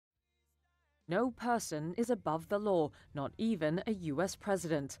No person is above the law, not even a U.S.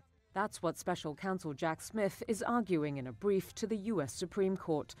 president. That's what Special Counsel Jack Smith is arguing in a brief to the U.S. Supreme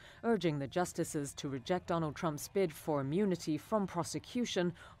Court, urging the justices to reject Donald Trump's bid for immunity from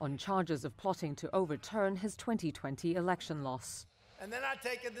prosecution on charges of plotting to overturn his 2020 election loss. And they're not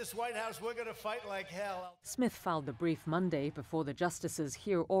taking this White House. We're going to fight like hell. Smith filed the brief Monday before the justices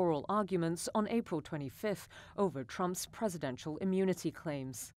hear oral arguments on April 25th over Trump's presidential immunity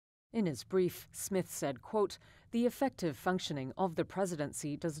claims. In his brief, Smith said, quote, "The effective functioning of the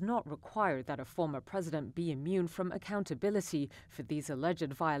presidency does not require that a former president be immune from accountability for these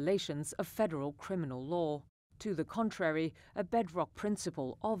alleged violations of federal criminal law. To the contrary, a bedrock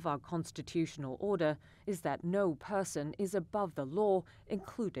principle of our constitutional order is that no person is above the law,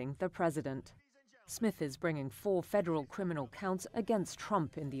 including the president." Smith is bringing 4 federal criminal counts against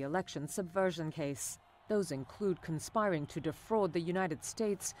Trump in the election subversion case. Those include conspiring to defraud the United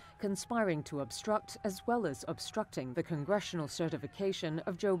States, conspiring to obstruct, as well as obstructing the congressional certification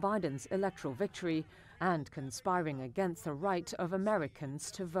of Joe Biden's electoral victory, and conspiring against the right of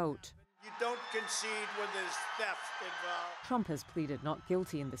Americans to vote. You don't concede when there's theft involved. Trump has pleaded not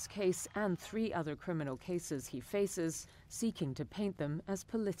guilty in this case and 3 other criminal cases he faces, seeking to paint them as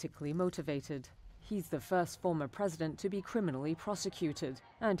politically motivated. He's the first former president to be criminally prosecuted,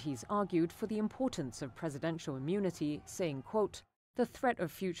 and he's argued for the importance of presidential immunity, saying, quote, "The threat of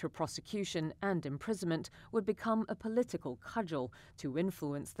future prosecution and imprisonment would become a political cudgel to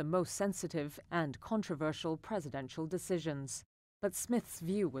influence the most sensitive and controversial presidential decisions." But Smith's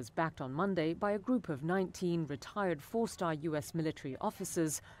view was backed on Monday by a group of 19 retired 4-star U.S. military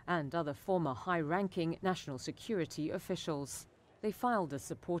officers and other former high-ranking national security officials. They filed a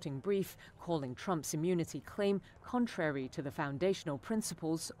supporting brief calling Trump's immunity claim contrary to the foundational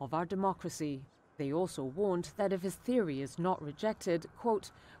principles of our democracy. They also warned that if his theory is not rejected,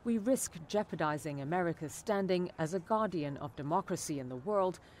 quote, "we risk jeopardizing America's standing as a guardian of democracy in the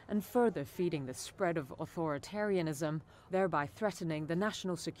world and further feeding the spread of authoritarianism, thereby threatening the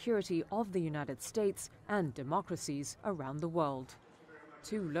national security of the United States and democracies around the world."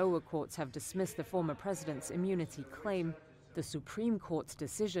 2 lower courts have dismissed the former president's immunity claim. The Supreme Court's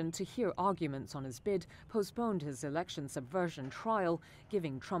decision to hear arguments on his bid postponed his election subversion trial,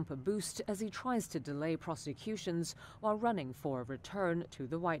 giving Trump a boost as he tries to delay prosecutions while running for a return to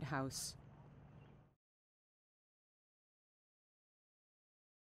the White House.